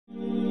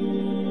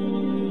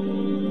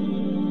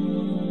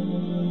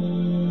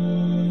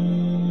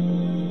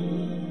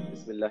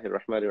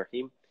Bismillahir Rahmanir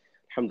Rahim.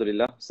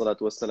 Alhamdulillah,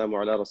 salatu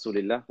wassalamu ala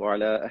Rasulillah wa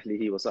ala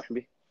ahlihi wa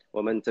sahbihi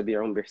wa man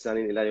tabi'ahum bi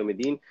ihsanin ila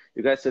yawmiddin.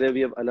 You guys, today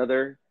we have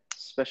another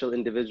special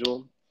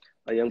individual,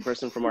 a young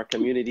person from our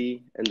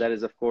community, and that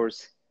is, of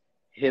course,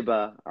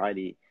 Hiba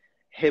Ali.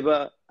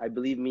 Hiba, I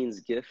believe,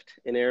 means gift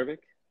in Arabic.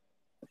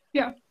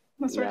 Yeah,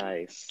 that's right.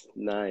 Nice,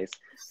 nice.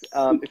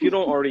 If you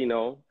don't already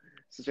know,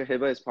 Sister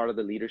Hiba is part of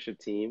the leadership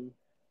team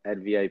at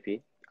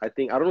VIP. I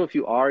don't know if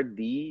you are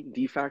the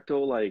de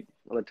facto, like,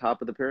 on the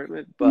top of the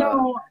pyramid, but...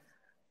 No,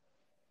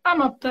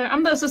 I'm up there.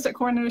 I'm the assistant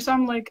coordinator, so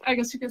I'm like, I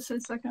guess you could say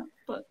second,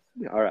 but...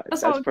 All right,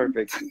 that's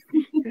perfect.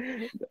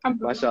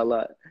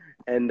 MashaAllah.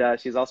 And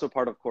she's also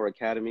part of Core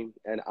Academy.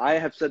 And I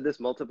have said this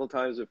multiple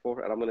times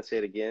before, and I'm going to say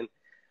it again.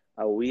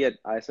 We at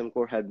ISM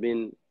Core have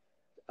been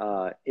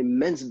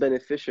immense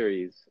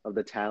beneficiaries of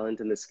the talent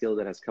and the skill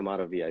that has come out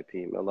of VIP.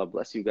 May Allah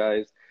bless you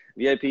guys.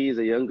 VIP is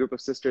a young group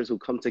of sisters who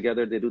come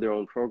together. They do their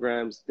own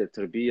programs, their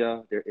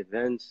tarbiyah, their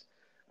events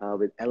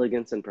with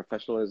elegance and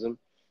professionalism.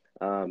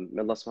 May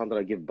Allah subhanahu wa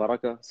ta'ala give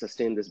barakah,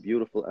 sustain this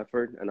beautiful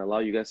effort, and allow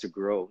you guys to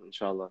grow,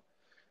 inshallah,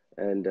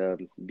 and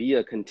be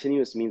a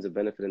continuous means of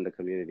benefit in the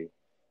community.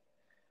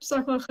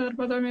 Jazakallah khair,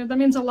 brother Ameer. That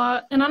means a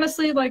lot. And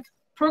honestly, like,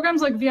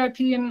 programs like VIP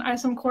and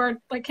ISM Core,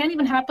 like, can't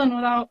even happen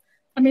without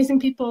amazing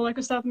people like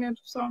Ustad Ameer.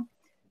 So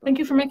thank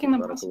you for making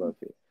them possible.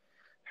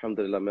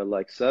 Alhamdulillah, may Allah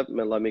accept.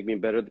 May Allah make me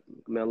better.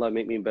 May Allah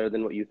make me better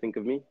than what you think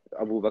of me.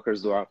 Abu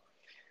Bakr's dua.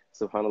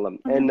 Subhanallah.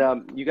 And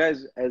you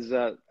guys, as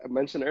I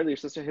mentioned earlier,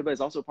 Sister Hiba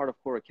is also part of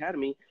Core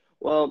Academy.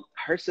 Well,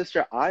 her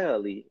sister Aya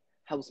Ali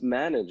helps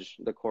manage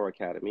the Core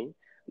Academy.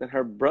 Then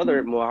her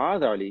brother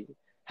Mu'adh Ali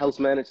helps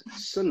manage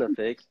Sunnah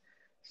Fix.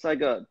 It's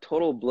like a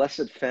total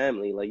blessed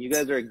family. Like, you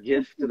guys are a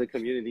gift to the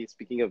community.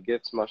 Speaking of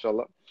gifts,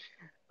 mashallah.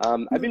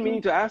 I've been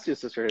meaning to ask you,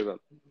 Sister Hiba,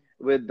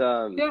 with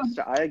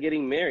Sister Aya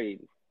getting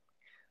married,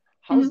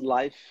 how's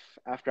life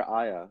after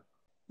Aya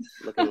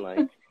looking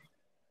like?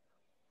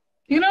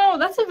 You know,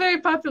 that's a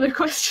very popular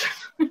question.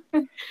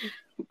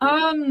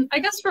 I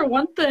guess for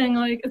one thing,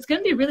 like, it's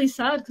gonna be really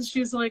sad because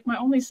she's like my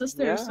only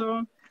sister. Yeah.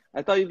 So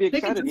I thought you'd be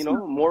excited. You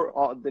know, more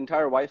the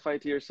entire Wi-Fi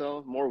to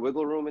yourself, more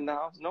wiggle room in the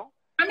house. No.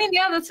 I mean,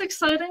 yeah, that's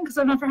exciting because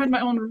I've never had my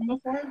own room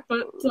before.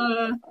 But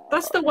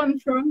that's the one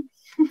thing.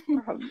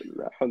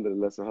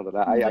 Alhamdulillah,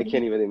 subhanallah. I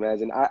can't even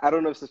imagine. I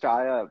don't know if Sister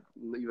Aya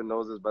even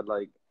knows this, but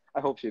like,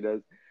 I hope she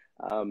does.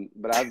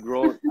 But I've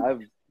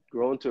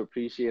grown to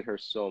appreciate her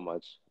so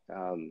much.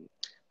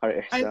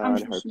 Her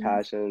ihsan, her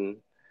passion,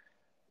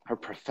 her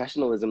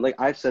professionalism. Like,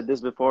 I've said this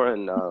before,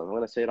 and I'm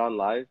going to say it on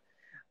live.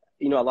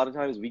 You know, a lot of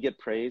times we get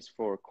praised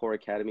for Core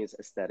Academy's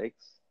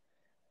aesthetics.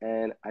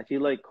 And I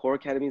feel like Core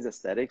Academy's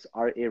aesthetics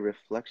are a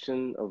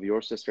reflection of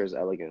your sister's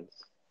elegance.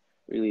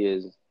 It really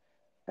is.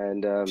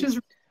 And she's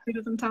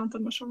really and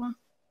talented, mashallah.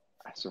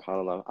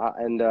 SubhanAllah.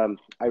 And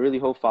I really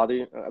hope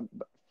Father,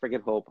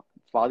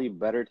 Father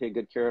better take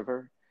good care of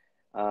her.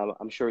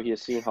 I'm sure he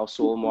has seen how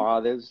soul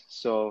Mu'adh is.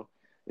 So,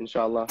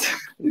 inshallah.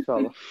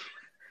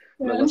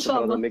 Yeah,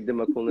 inshallah. Make them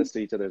a coolness to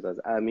each other's eyes.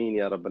 Ameen,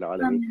 ya Rabbil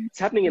Alameen. It's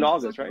happening in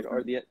August, right?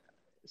 Or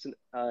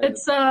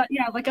it's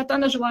yeah, like at the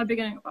end of July,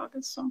 beginning of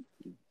August. So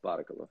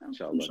barakallah,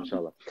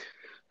 inshallah.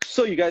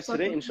 So you guys,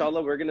 today,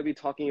 inshallah, we're going to be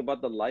talking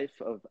about the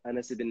life of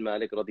Anas ibn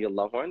Malik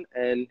radiallahu anh.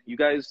 And you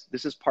guys,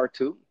 this is part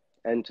 2.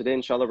 And today,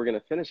 inshallah, we're going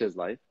to finish his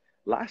life.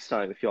 Last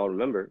time, if you all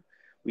remember,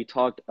 we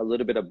talked a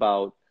little bit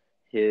about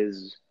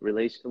his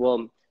relation.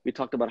 Well, we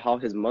talked about how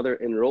his mother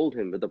enrolled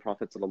him with the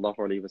Prophet sallallahu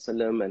alaihi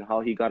wasallam, and how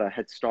he got a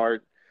head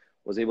start,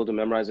 was able to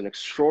memorize an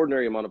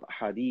extraordinary amount of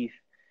hadith.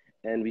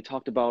 And we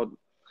talked about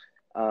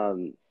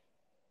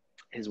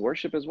his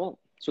worship as well.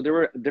 So there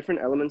were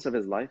different elements of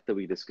his life that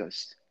we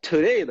discussed.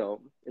 Today,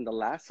 though, in the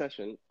last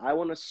session, I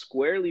want to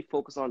squarely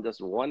focus on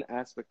just one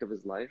aspect of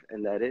his life,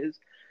 and that is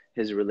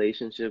his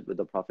relationship with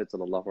the Prophet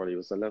sallallahu alaihi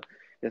wasallam.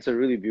 It's a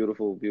really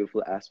beautiful,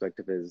 beautiful aspect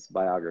of his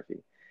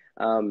biography.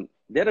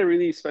 They had a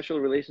really special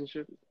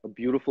relationship, a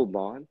beautiful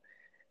bond.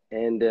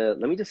 And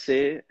let me just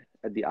say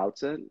at the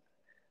outset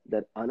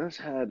that Anas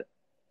had,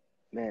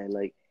 man,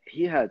 like,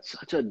 he had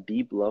such a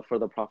deep love for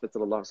the Prophet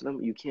sallallahu alaihi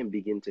wasallam, you can't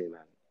begin to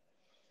imagine.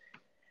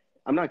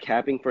 I'm not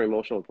capping for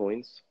emotional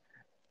points.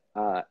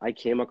 I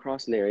came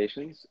across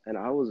narrations and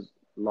I was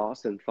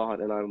lost in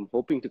thought, and I'm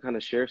hoping to kind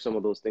of share some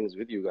of those things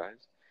with you guys.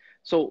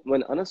 So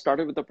when Anas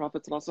started with the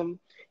Prophet sallallahu alaihi wasallam,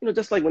 you know,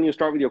 just like when you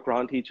start with your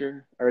Quran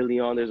teacher, early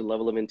on there's a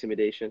level of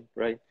intimidation,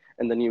 right?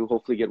 And then you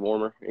hopefully get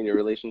warmer in your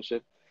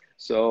relationship.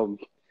 So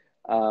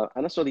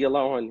Anas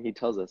radiallahu anh, he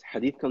tells us,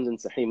 hadith comes in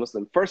Sahih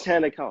Muslim,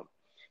 first-hand account.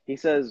 He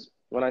says,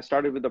 when I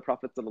started with the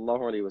Prophet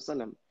sallallahu alaihi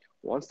wasallam,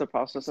 once the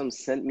Prophet sallallahu alaihi wasallam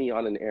sent me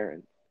on an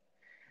errand.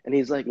 And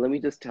he's like, let me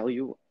just tell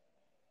you,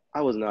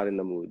 I was not in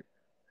the mood.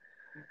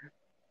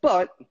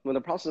 But when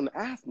the Prophet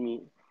asked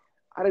me,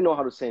 I didn't know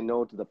how to say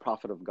no to the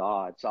Prophet of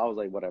God. So I was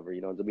like, whatever, you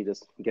know, let me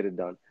just get it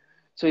done.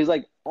 So he's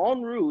like,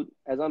 en route,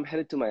 as I'm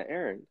headed to my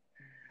errand,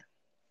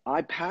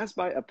 I pass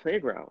by a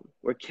playground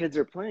where kids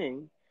are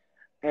playing,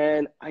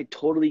 and I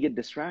totally get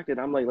distracted.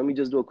 I'm like, let me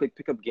just do a quick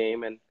pickup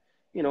game, and,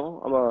 you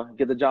know, I'm going to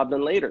get the job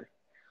done later.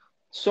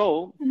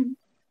 So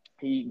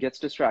He gets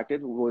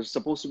distracted. It was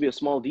supposed to be a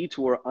small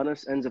detour.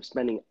 Anas ends up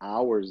spending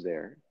hours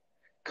there,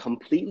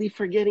 completely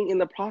forgetting in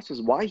the process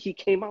why he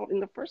came out in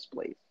the first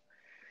place.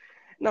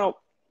 Now,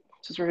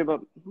 Sister Hiba,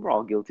 we're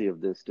all guilty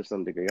of this to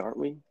some degree, aren't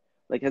we?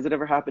 Like, has it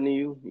ever happened to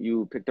you?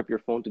 You picked up your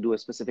phone to do a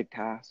specific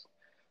task.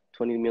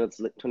 20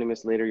 minutes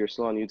later, you're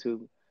still on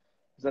YouTube.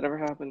 Does that ever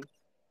happen?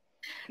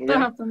 That Yeah.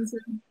 happens.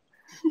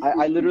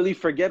 I literally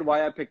forget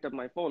why I picked up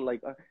my phone.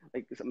 Like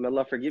may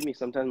Allah forgive me.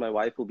 Sometimes my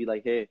wife will be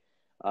like, "Hey,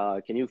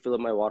 can you fill up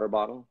my water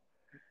bottle?"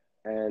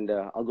 And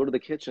I'll go to the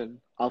kitchen.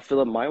 I'll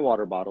fill up my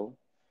water bottle,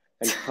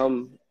 and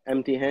come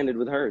empty-handed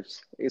with hers.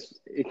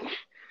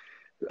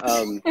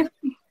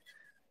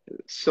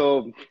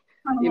 So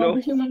you know,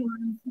 the human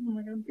mind. Oh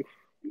my God.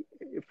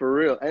 for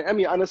real. I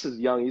mean, Anas is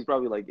young. He's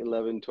probably like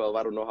 11, 12.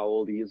 I don't know how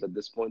old he is at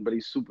this point, but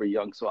he's super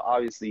young. So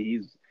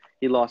obviously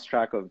he lost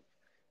track of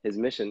his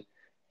mission.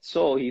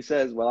 So he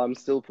says, while I'm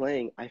still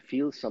playing, I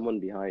feel someone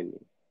behind me.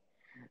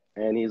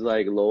 And he's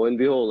like, lo and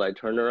behold, I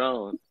turn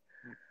around.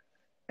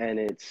 And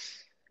it's,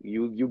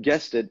 you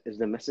guessed it, is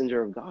the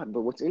messenger of God.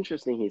 But what's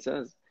interesting, he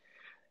says,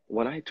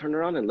 when I turned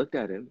around and looked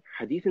at him,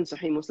 Hadith in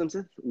Sahih Muslim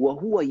says,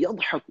 وَهُوَ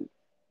يَضْحَكُ.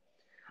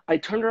 I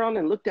turned around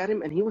and looked at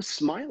him and he was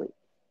smiling.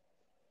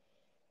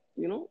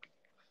 You know,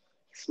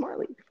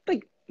 smiling.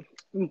 Like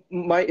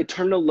my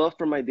eternal love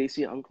for my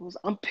Desi uncles,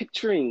 I'm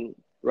picturing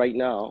right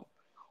now,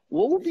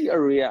 what would be a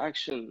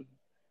reaction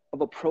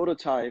of a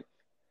prototype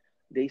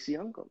Desi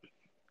uncle?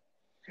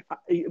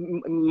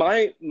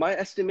 My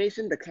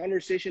estimation, the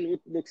conversation would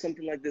look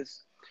something like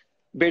this.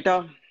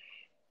 Beta,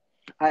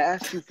 I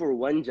asked you for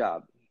one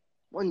job.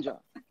 One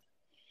job.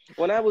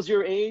 When I was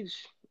your age,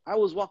 I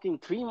was walking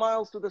 3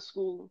 miles to the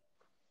school,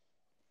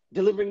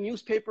 delivering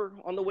newspaper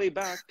on the way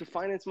back to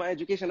finance my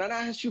education. And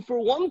I asked you for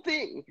one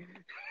thing.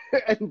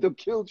 And the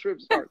kill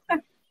trip starts.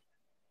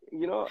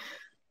 You know?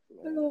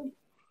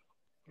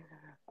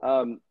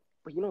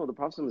 But you know, the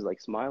Prophet is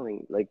like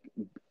smiling, like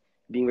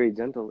being very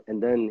gentle.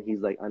 And then he's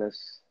like,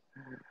 Anas,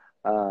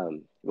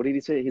 what did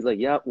he say? He's like,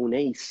 yeah,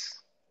 Unais.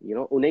 You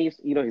know, Unais,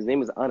 you know, his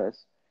name is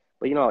Anas.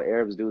 But you know how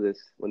Arabs do this?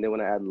 When they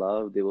want to add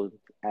love, they will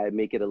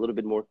make it a little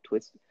bit more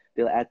twist.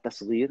 They'll add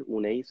tasghir,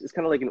 Unais. It's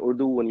kind of like in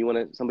Urdu when you want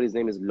to, somebody's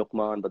name is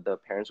Luqman, but the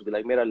parents will be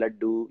like, Mera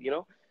laddu, you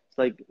know? It's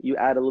like you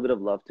add a little bit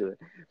of love to it.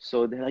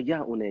 So they're like,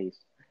 yeah, Unais.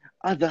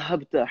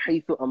 Adhabta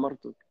haythu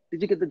amartuk.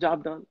 Did you get the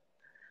job done?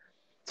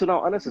 So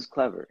now Anas is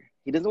clever.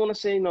 He doesn't want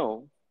to say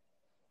no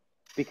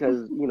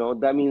because, you know,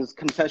 that means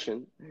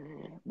confession.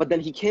 But then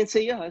he can't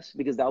say yes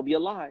because that would be a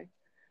lie.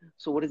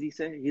 So what does he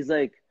say? He's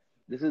like,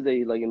 this is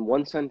like in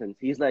one sentence.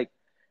 He's like,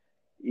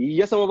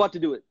 yes, I'm about to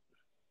do it.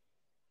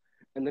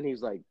 And then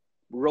he's like,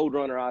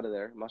 roadrunner out of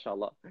there,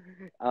 mashallah.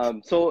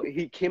 So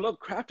he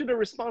crafted a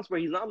response where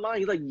he's not lying.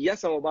 He's like,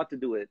 yes, I'm about to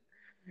do it.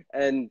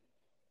 And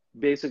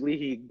basically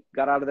he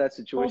got out of that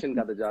situation,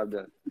 got the job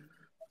done.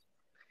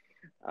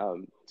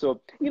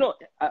 So, you know,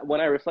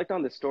 when I reflect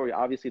on this story,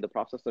 obviously the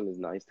Prophet is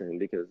nice to him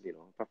because, you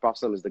know, the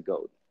Prophet is the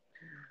GOAT.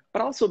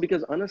 But also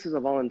because Anas is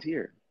a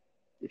volunteer,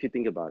 if you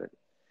think about it.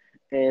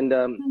 And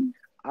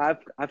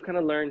I've kind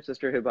of learned,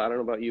 Sister Hiba, I don't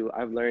know about you,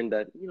 I've learned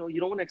that, you know, you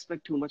don't want to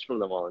expect too much from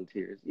the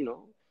volunteers. You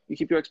know, you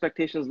keep your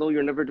expectations low,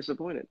 you're never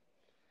disappointed.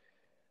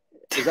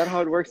 Is that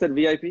how it works at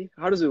VIP?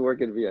 How does it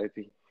work at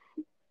VIP?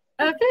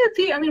 At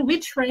VIP, I mean, we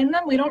train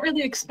them. We don't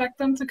really expect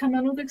them to come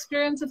in with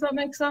experience, if that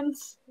makes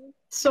sense.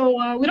 So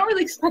we don't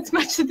really expect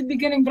much at the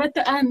beginning, but at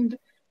the end,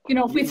 you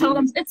know, if we tell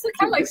them, it's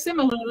kind of like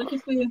similar. Like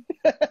if we,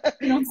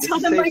 you know, tell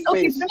them like,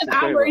 okay, it's been an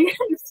hour, you're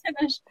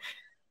finished.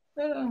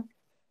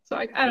 So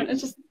I don't.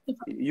 It's just.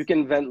 You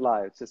can vent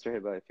live, Sister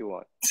Hiba, if you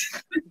want.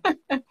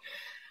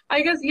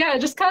 I guess, yeah, it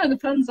just kind of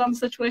depends on the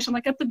situation.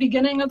 Like at the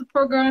beginning of the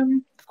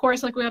program, of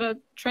course, like we had to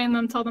train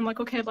them, tell them like,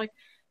 okay, like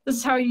this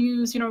is how you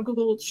use, you know,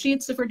 Google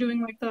Sheets if we're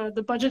doing like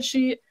the budget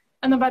sheet.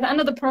 And then by the end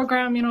of the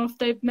program, you know, if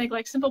they make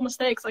like simple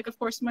mistakes, like of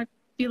course you might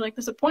be like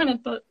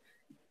disappointed, but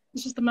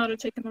it's just a matter of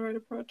taking the right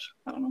approach.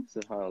 I don't know.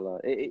 SubhanAllah.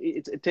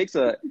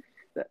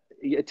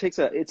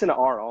 It's an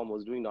art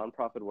almost doing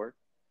nonprofit work.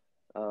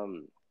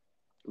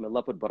 May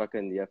Allah put barakah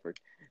in the effort.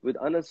 With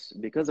Anas,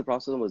 because the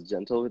Prophet was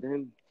gentle with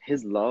him,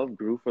 his love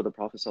grew for the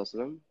Prophet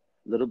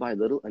little by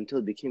little until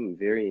it became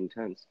very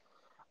intense.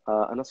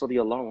 Anas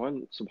radiallahu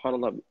anh,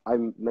 subhanAllah, I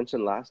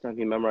mentioned last time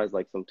he memorized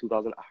like some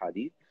 2,000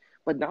 ahadith.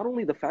 But not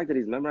only the fact that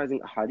he's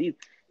memorizing ahadith,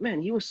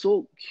 man, he was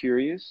so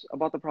curious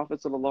about the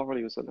Prophet sallallahu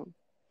alaihi wasallam.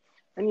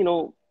 And you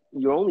know,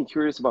 you're only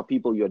curious about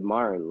people you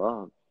admire and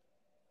love.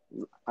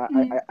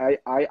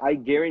 I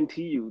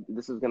guarantee you,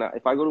 this is gonna.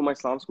 If I go to my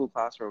Islam school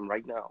classroom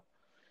right now,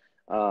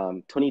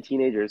 20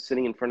 teenagers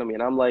sitting in front of me,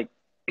 and I'm like,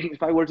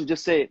 if I were to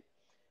just say,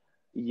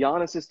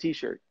 Giannis's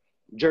T-shirt,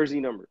 jersey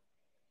number,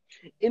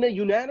 in a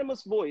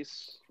unanimous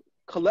voice,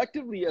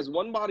 collectively as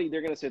one body,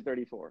 they're gonna say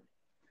 34.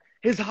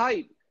 His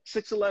height,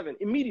 6'11",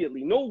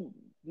 immediately, no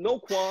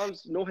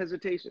qualms, no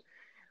hesitation.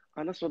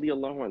 Anas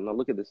radiallahu anhu. Now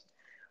look at this.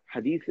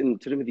 Hadith in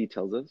Tirmidhi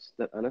tells us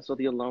that Anas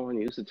radiallahu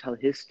anhu used to tell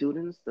his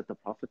students that the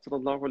Prophet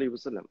sallallahu alaihi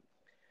wasallam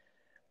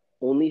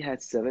only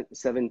had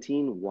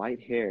 17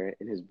 white hair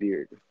in his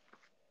beard.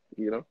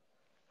 You know?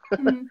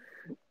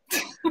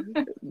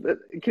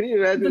 Can you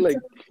imagine, like,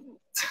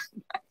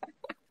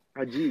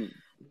 Ajib,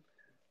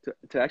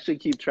 to actually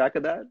keep track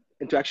of that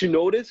and to actually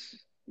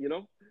notice, you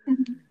know?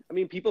 I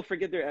mean, people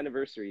forget their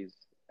anniversaries.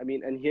 I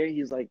mean, and here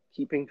he's like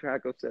keeping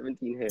track of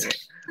 17 hair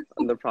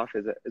on the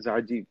Prophet is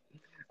Ajib.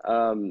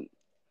 And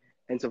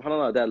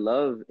subhanAllah, that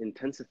love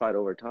intensified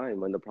over time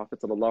when the Prophet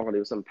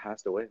ﷺ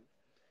passed away.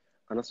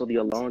 Anas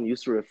radiallahu anh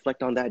used to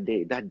reflect on that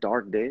day, that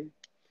dark day.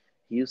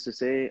 He used to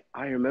say,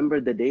 I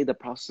remember the day the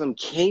Prophet ﷺ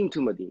came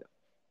to Medina.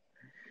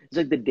 It's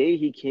like the day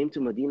he came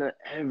to Medina,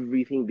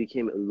 everything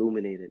became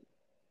illuminated.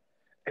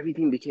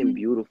 Everything became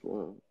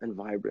beautiful and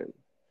vibrant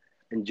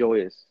and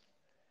joyous.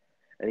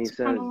 And he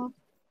says,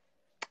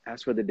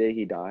 as for the day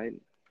he died,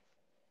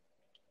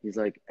 he's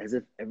like, as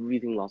if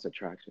everything lost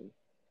attraction.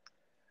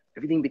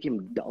 Everything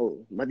became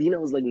dull. Medina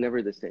was like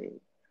never the same.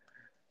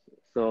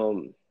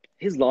 So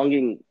his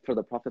longing for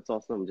the Prophet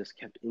ﷺ just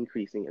kept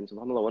increasing. And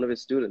subhanAllah, one of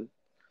his students,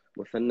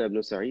 Muthanna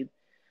ibn Sa'id,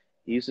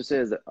 he used to say,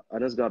 as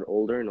Anas got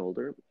older and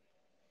older,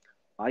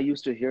 I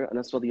used to hear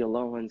Anas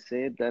radiallahu anh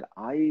say that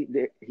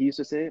he used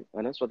to say,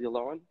 Anas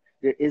radiallahu anh,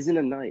 there isn't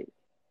a night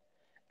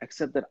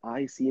except that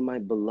I see my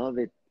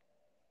beloved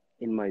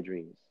in my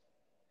dreams.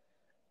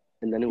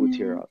 And then it would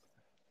tear up.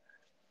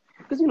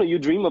 Because, you know, you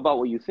dream about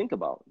what you think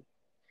about.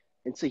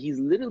 And so he's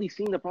literally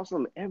seeing the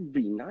Prophet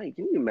every night.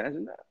 Can you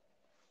imagine that?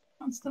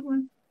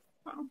 Constantly.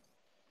 Wow.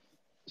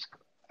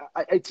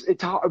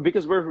 It's hard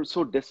because we're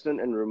so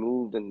distant and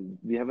removed and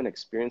we haven't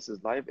experienced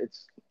his life.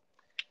 It's,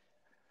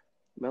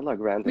 may Allah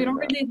grant we don't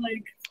that. really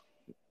like,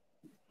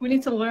 we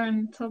need to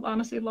learn to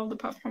honestly love the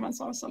Prophet Muhammad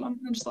ﷺ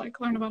and just like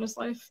learn about his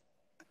life.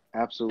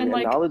 Absolutely. And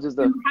like, knowledge is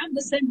have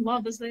the same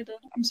love as they did.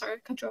 I'm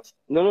sorry, cut you off.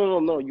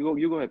 No.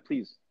 You go ahead,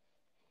 please.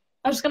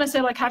 I was gonna say,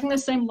 like, having the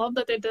same love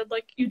that they did,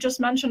 like you just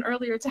mentioned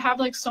earlier, to have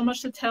like so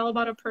much to tell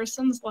about a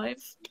person's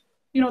life,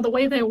 you know, the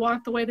way they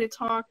walk, the way they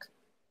talk,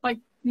 like,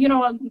 you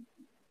know,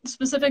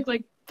 specific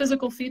like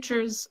physical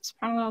features,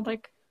 subhanAllah,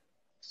 like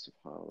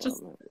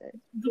just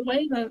the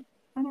way that,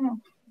 I don't know.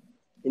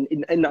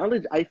 And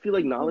knowledge, I feel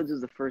like knowledge is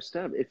the first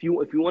step. If you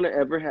want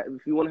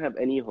to have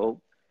any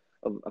hope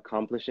of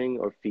accomplishing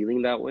or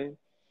feeling that way,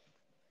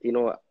 you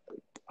know,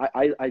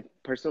 I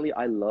personally,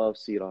 I love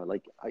Seerah.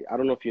 Like, I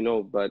don't know if you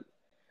know, but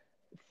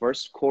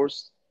first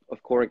course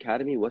of Core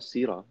Academy was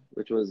Seerah,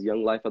 which was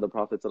Young Life of the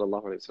Prophet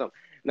sallallahu alaihi wasallam.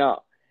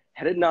 Now,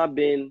 had it not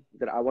been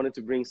that I wanted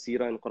to bring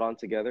Seerah and Quran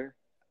together,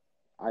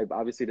 I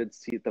obviously did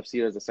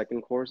Tafsir as a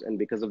second course, and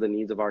because of the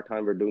needs of our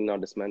time, we're doing now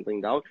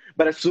Dismantling Doubt.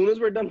 But as soon as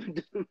we're done with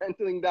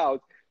Dismantling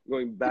Doubt,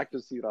 going back to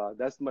Seerah,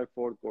 that's my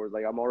fourth course.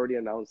 Like, I'm already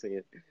announcing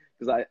it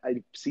because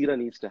Seerah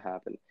needs to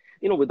happen.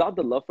 You know, without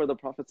the love for the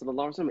Prophet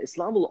sallallahu alaihi wasallam,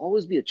 Islam will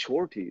always be a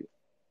chore to you.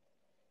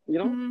 You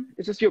know,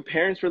 it's just your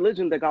parents'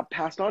 religion that got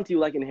passed on to you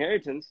like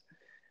inheritance.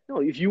 No,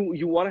 if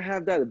you want to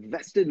have that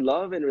vested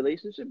love and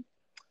relationship,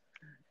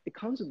 it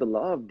comes with the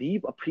love,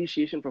 deep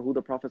appreciation for who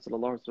the Prophet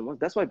ﷺ was.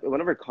 That's why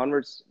whenever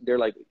converts, they're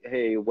like,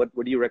 hey, what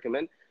do you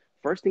recommend?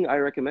 First thing I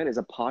recommend is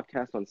a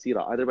podcast on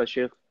Seerah, either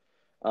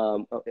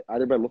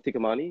by Mufti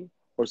Kamani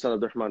or Sayyid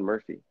Abdurrahman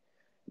Murphy.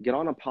 Get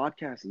on a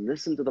podcast,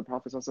 listen to the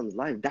Prophet ﷺ's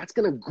life. That's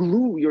going to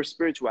glue your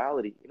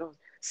spirituality, you know,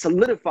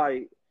 solidify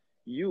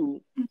you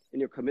in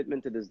your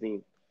commitment to this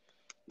deen.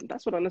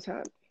 That's what Anas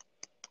had.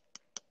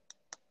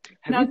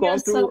 Have you gone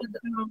through...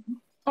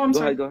 Oh, I'm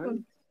sorry. Go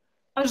ahead.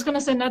 I was just going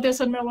to say, Nadia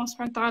said, may Allah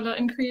subhanahu wa ta'ala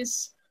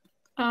increase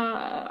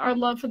our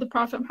love for the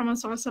Prophet Muhammad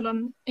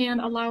ﷺ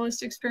and allow us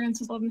to experience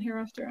his love in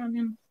hereafter.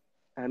 Ameen.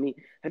 I mean,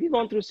 have you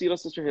gone through Seerah,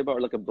 Sister Hiba,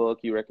 or like a book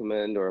you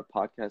recommend, or a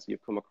podcast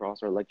you've come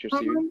across, or a lecture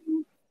series?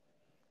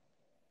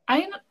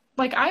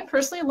 I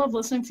personally love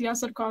listening to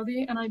Yasir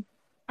Qadhi, and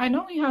I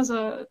know he has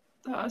a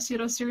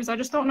Seerah series. I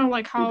just don't know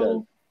like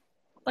how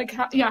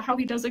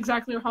he does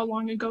exactly, or how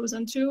long it goes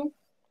into.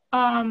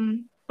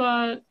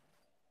 But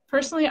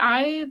personally,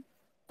 I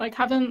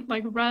haven't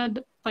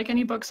read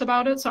any books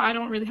about it, so I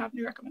don't really have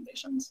any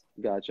recommendations.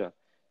 Gotcha.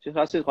 Sheikh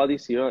Yasir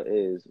Qadhi's Seerah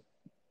is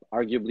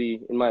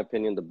arguably, in my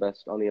opinion, the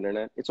best on the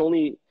internet.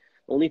 The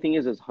only thing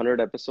is it's 100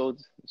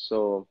 episodes.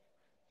 So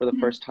for the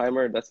first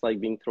timer, that's like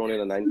being thrown in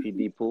a 9 feet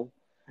deep pool.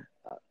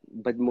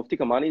 But Mufti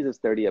Kamani's is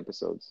 30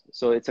 episodes.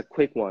 So it's a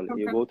quick one.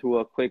 Okay. You go through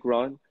a quick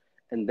run.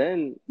 And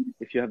then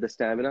if you have the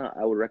stamina,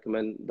 I would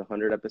recommend the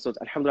 100 episodes.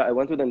 Alhamdulillah, I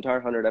went through the entire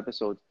 100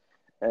 episodes.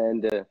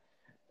 And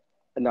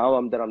now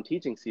I'm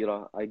teaching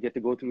Seerah, I get to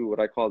go through what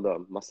I call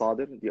the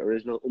Masadir, the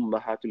original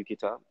Ummahatul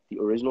Kitab, the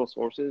original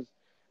sources.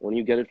 When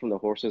you get it from the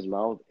horse's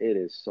mouth, it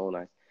is so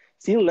nice.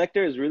 Seal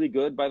Nectar is really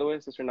good, by the way,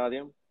 Sister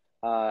Nadia,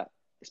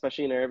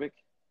 especially in Arabic.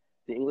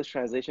 The English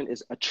translation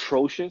is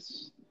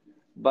atrocious,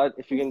 but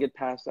if you can get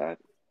past that,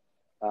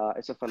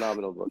 it's a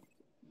phenomenal book.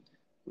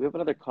 We have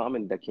another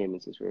comment that came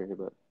in, Sister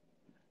Hiba.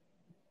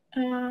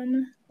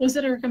 Was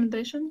it a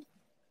recommendation?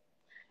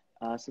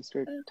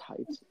 Sister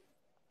Tights.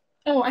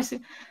 Oh, I see.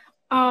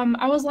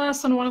 I was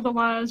last on one of the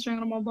lives during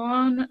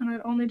Ramadan, and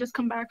I'd only just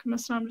come back from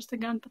Islam just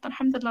again, but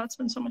alhamdulillah, it's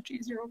been so much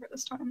easier over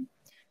this time.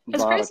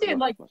 It's crazy,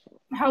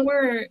 how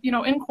we're,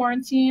 in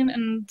quarantine,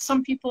 and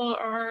some people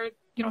are,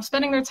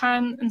 spending their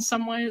time in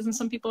some ways, and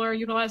some people are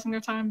utilizing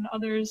their time in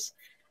others.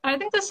 I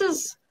think this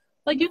is,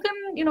 like, you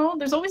can,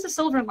 there's always a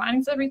silver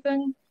lining to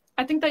everything.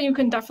 I think that you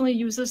can definitely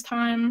use this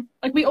time.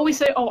 Like, we always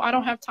say, oh, I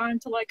don't have time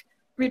to, like,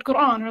 read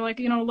Quran or, like,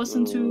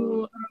 listen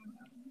to,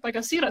 like, a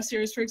Sirah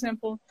series, for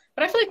example.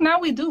 But I feel like now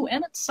we do,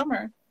 and it's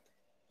summer.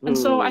 And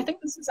so I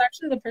think this is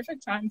actually the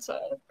perfect time to,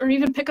 or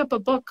even pick up a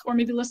book or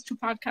maybe listen to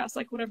podcasts,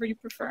 like, whatever you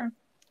prefer.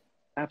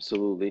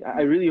 Absolutely.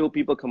 I really hope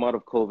people come out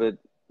of COVID,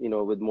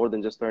 with more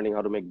than just learning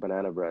how to make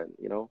banana bread,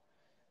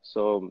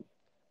 So,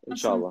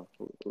 inshallah,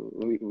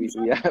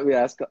 we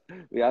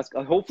ask,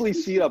 hopefully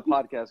see a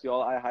podcast,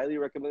 y'all. I highly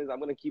recommend it. I'm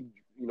going to keep,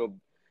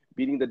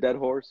 beating the dead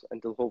horse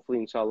until hopefully,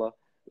 inshallah,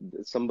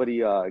 somebody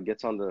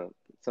gets on the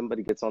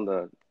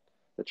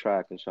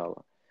track,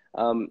 inshallah.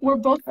 We're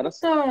both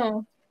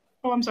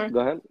oh, I'm sorry. Go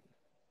ahead.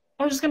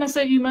 I was just going to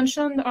say, you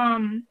mentioned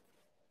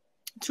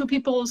two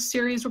people's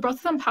series. Were both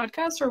of them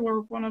podcasts, or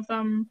were one of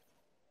them,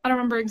 I don't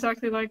remember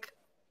exactly, like,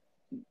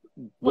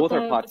 both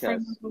are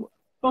podcasts.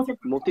 Both are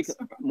podcasts.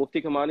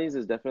 Mufti Kamani's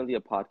is definitely a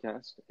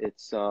podcast.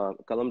 It's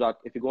Kalam.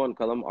 If you go on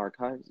Kalam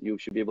Archives, you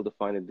should be able to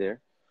find it there.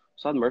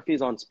 Saad Murphy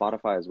is on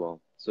Spotify as well,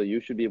 so you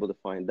should be able to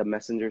find the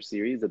Messenger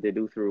series that they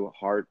do through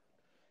Heart.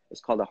 It's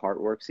called the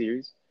Heartwork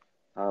series,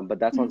 but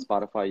that's on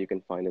Spotify. You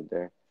can find it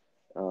there.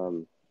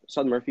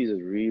 Saad Murphy's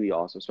is really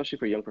awesome, especially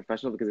for young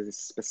professionals, because it's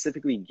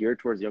specifically geared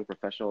towards young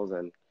professionals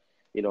and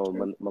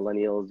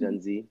millennials, Gen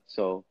Z.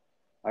 So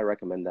I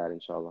recommend that,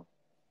 inshallah.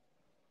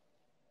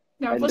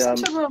 Yeah, I've listened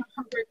to the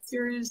Heartbreak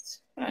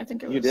series. I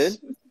think it was. You did?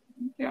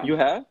 Yeah. You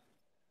have?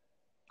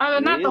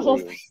 Not the whole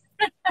thing.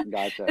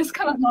 Gotcha. It's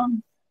kind of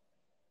long,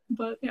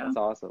 but yeah. That's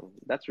awesome.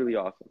 That's really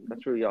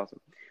awesome.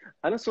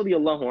 Anas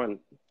radiallahu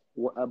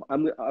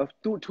anhu, I have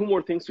two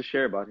more things to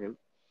share about him.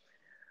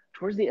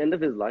 Towards the end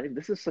of his life,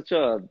 this is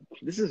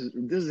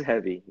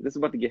heavy. This is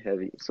about to get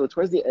heavy. So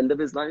towards the end of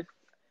his life,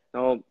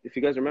 now, if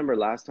you guys remember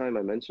last time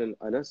I mentioned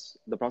Anas,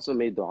 the Prophet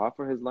made dua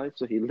for his life,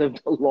 so he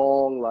lived a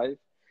long life.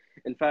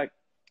 In fact,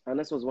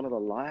 Anas was one of the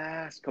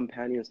last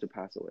companions to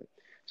pass away.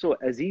 So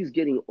as he's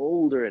getting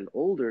older and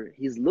older,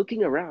 he's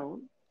looking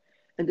around,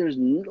 and there's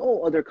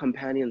no other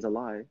companions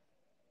alive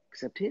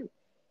except him.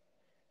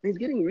 And he's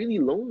getting really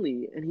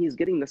lonely, and he's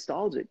getting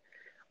nostalgic.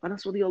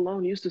 Anas radiallahu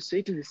anh used to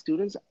say to his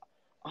students,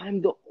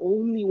 I'm the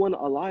only one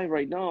alive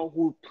right now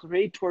who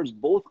prayed towards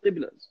both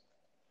qiblas.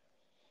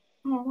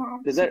 Oh, wow.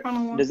 Does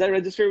that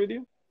register with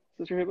you,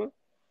 Sister Hiba?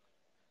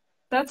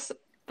 That's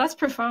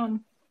profound.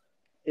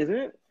 Isn't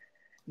it?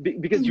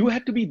 Because you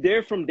had to be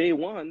there from day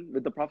one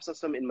with the Prophet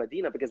in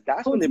Medina, because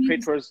that's when they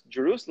prayed towards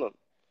Jerusalem.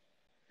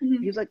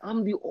 He's like,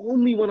 I'm the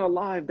only one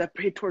alive that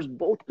prayed towards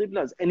both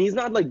qiblas. And he's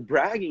not like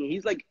bragging.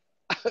 He's like,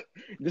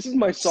 this is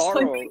my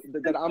sorrow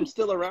that I'm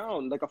still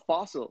around, like a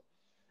fossil.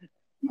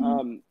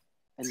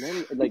 And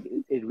then, like,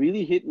 it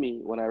really hit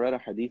me when I read a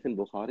hadith in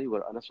Bukhari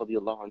where Anas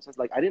radiallahu anhu says,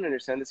 like, I didn't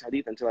understand this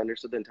hadith until I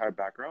understood the entire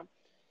background.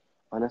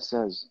 Anas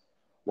says,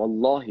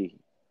 Wallahi,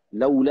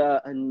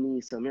 لولا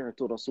أني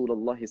سمعت رسول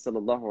الله صلى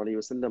الله عليه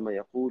وسلم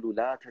يقول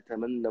لا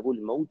تتمنوا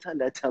الموت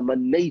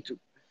لتمنيت.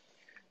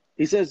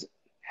 He says,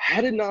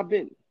 had it not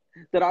been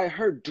that I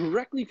heard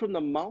directly from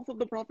the mouth of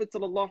the Prophet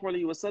sallallahu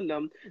alaihi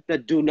wasallam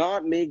that do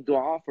not make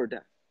dua for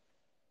death.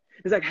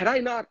 It's like, had I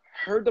not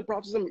heard the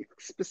Prophet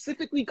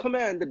specifically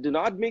command that do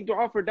not make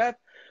dua for death,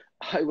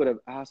 I would have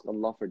asked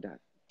Allah for death.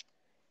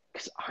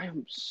 Because I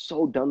am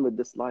so done with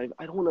this life.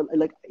 I don't want to,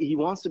 like, he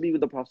wants to be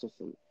with the Prophet.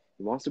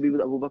 He wants to be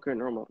with Abu Bakr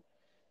and Umar.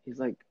 He's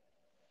like,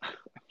 I'm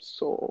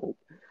so old.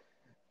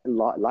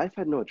 Life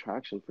had no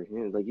attraction for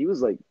him. Like, he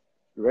was like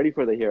ready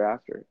for the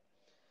hereafter.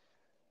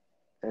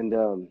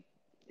 And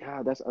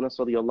yeah, that's Anas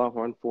radiallahu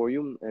anhu for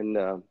you. And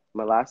the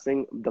last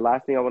thing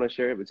I want to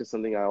share, which is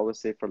something I always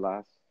say for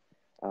last.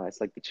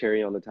 It's like the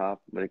cherry on the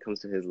top when it comes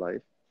to his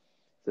life.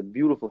 It's a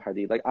beautiful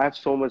hadith. Like, I have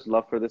so much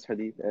love for this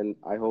hadith, and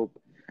I hope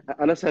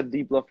Anas had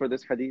deep love for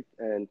this hadith,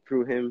 and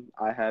through him,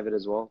 I have it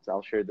as well. So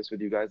I'll share this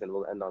with you guys, and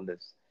we'll end on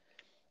this.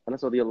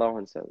 Anas radiallahu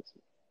anhu says,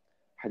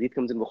 hadith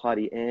comes in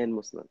Bukhari and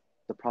Muslim.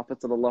 The Prophet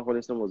sallallahu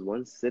alaihi wasallam was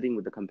once sitting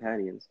with the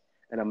companions,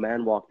 and a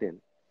man walked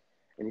in,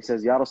 and he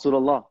says, Ya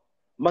Rasulullah,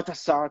 mata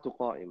sa'atu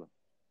qa'ima.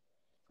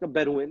 A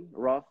Bedouin,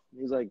 rough.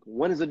 He's like,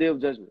 when is the day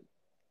of judgment?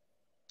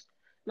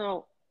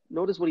 Now,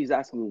 notice what he's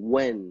asking,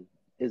 when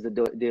is the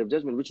day of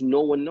judgment, which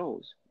no one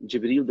knows.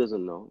 Jibreel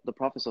doesn't know. The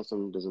Prophet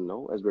ﷺ doesn't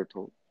know, as we're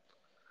told.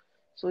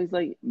 So he's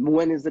like,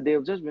 when is the day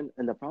of judgment?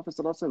 And the Prophet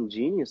ﷺ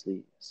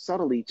geniusly,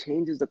 subtly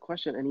changes the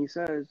question, and he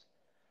says,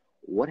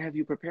 what have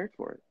you prepared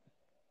for it?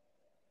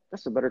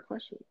 That's a better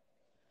question.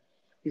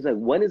 He's like,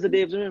 when is the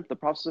day of judgment? The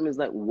Prophet ﷺ is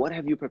like, what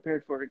have you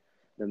prepared for it?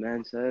 The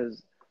man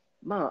says,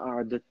 ما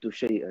أعددت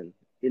شيئا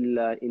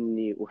إلا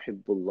إني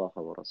أحب الله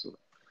ورسوله.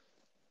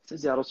 He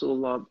says, Ya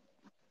Rasulullah,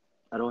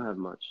 I don't have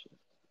much.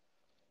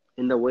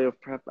 In the way of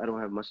prep, I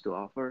don't have much to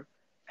offer,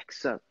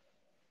 except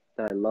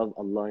that I love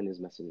Allah and His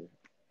Messenger.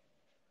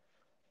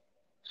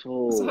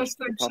 So,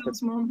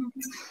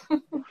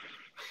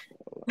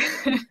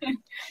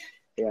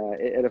 yeah,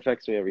 it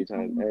affects me every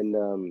time.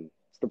 And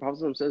the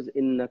Prophet says,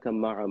 إِنَّكَ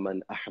مَعَ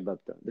مَنْ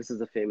أَحْبَبْتَ. This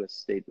is a famous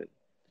statement.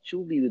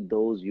 You'll be with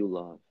those you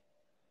love.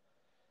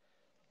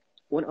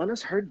 When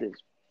Anas heard this,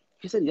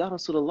 He said, Ya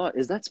Rasulullah,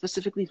 is that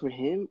specifically for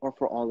him or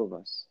for all of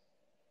us?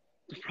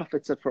 The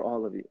Prophet said, for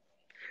all of you.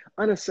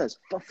 Anas says,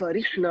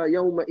 فَفَرِحْنَا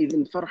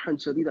يَوْمَئِذٍ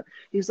فَرْحًا شَدِيدًا.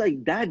 He's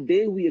like, that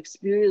day we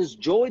experienced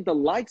joy, the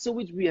likes of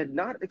which we had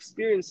not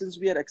experienced since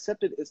we had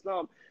accepted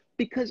Islam,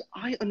 because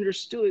I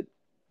understood,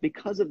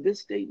 because of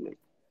this statement.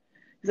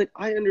 He's like,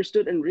 I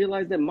understood and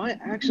realized that my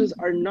actions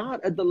are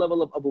not at the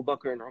level of Abu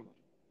Bakr and Umar.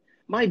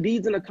 My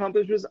deeds and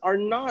accomplishments are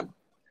not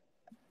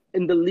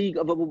in the league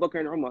of Abu Bakr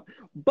and Umar.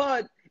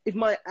 But if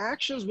my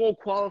actions won't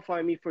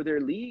qualify me for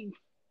their league,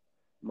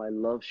 my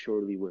love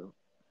surely will.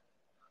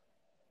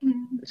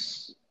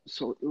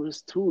 So it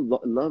was through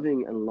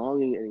loving and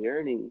longing and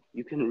yearning,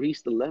 you can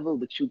reach the level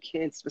that you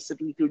can't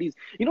specifically through these.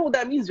 You know what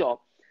that means,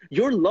 y'all?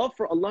 Your love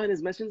for Allah and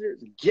His Messenger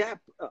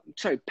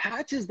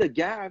patches the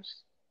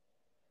gaps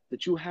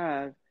that you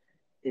have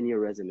in your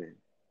resume,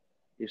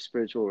 your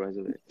spiritual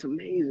resume. It's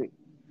amazing.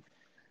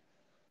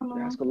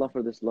 We ask Allah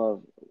for this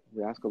love.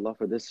 We ask Allah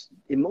for this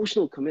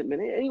emotional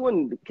commitment.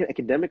 Anyone can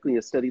academically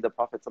study the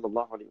Prophet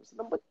sallallahu alaihi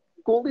wasallam, but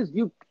the goal is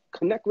you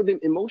connect with him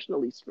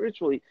emotionally,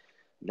 spiritually.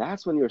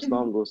 That's when your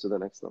Islam goes to the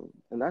next level.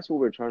 And that's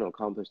what we're trying to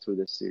accomplish through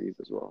this series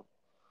as well.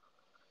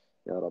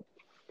 Ya Rab.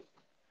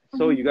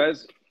 So you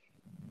guys,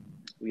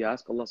 we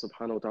ask Allah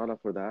subhanahu wa ta'ala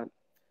for that.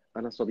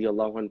 Anas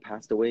radiallahu anhu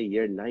passed away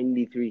year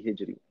 93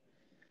 Hijri.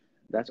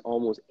 That's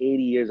almost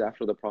 80 years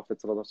after the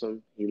Prophet sallallahu alaihi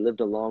wasallam. He lived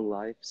a long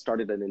life,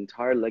 started an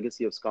entire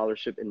legacy of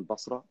scholarship in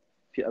Basra.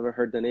 If you ever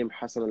heard the name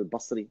Hasan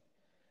al-Basri,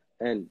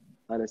 and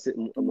Anas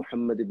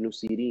Muhammad ibn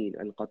Sirin,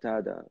 and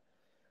Qatada,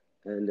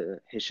 and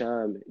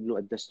Hisham ibn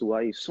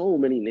ad-Dastuwai, so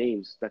many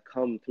names that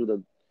come through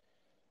the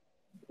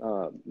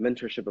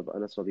mentorship of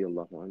Anas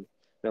radiallahu anhu.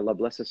 May Allah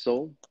bless his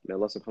soul. May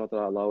Allah subhanahu wa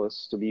ta'ala allow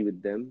us to be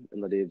with them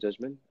in the Day of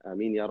Judgment.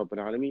 Ameen ya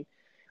Rabbil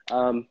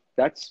Alameen.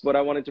 That's what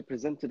I wanted to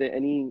present today.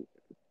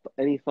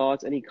 Any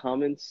thoughts, any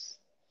comments?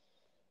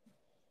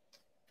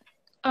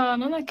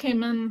 None that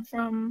came in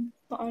from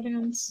the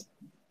audience.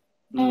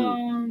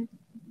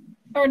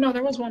 Or no,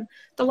 there was one.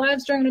 The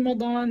lives during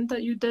Ramadan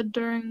that you did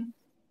during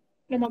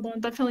Ramadan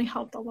definitely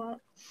helped a lot.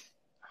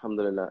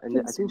 Alhamdulillah. And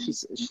I think she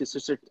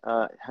sister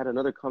had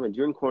another comment.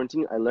 During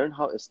quarantine, I learned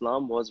how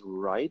Islam was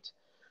right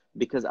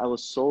because I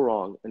was so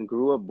wrong and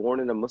grew up born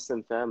in a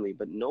Muslim family,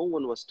 but no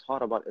one was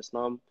taught about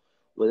Islam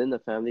within the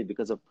family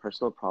because of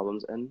personal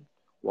problems and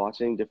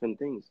watching different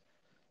things.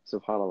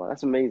 SubhanAllah.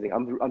 That's amazing.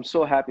 I'm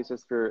so happy,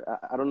 sister.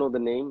 I don't know the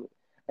name.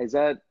 Is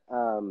that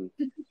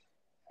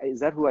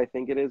who I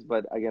think it is?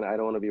 But again, I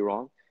don't want to be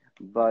wrong.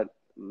 But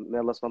may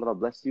Allah subhanahu wa ta'ala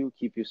bless you,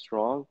 keep you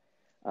strong.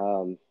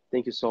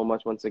 Thank you so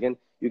much once again.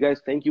 You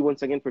guys, thank you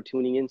once again for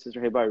tuning in.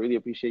 Sister Heba, I really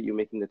appreciate you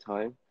making the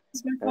time.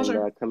 It's my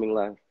pleasure. And coming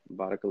live.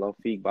 Barakallahu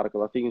feek.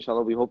 Barakallahu feek.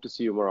 Inshallah, we hope to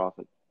see you more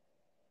often.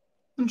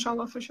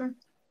 Inshallah, for sure.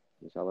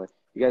 Inshallah.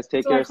 You guys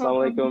take care.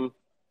 Assalamu alaikum.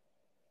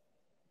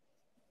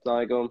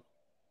 Assalamu alaikum.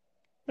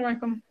 Assalamu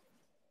alaikum.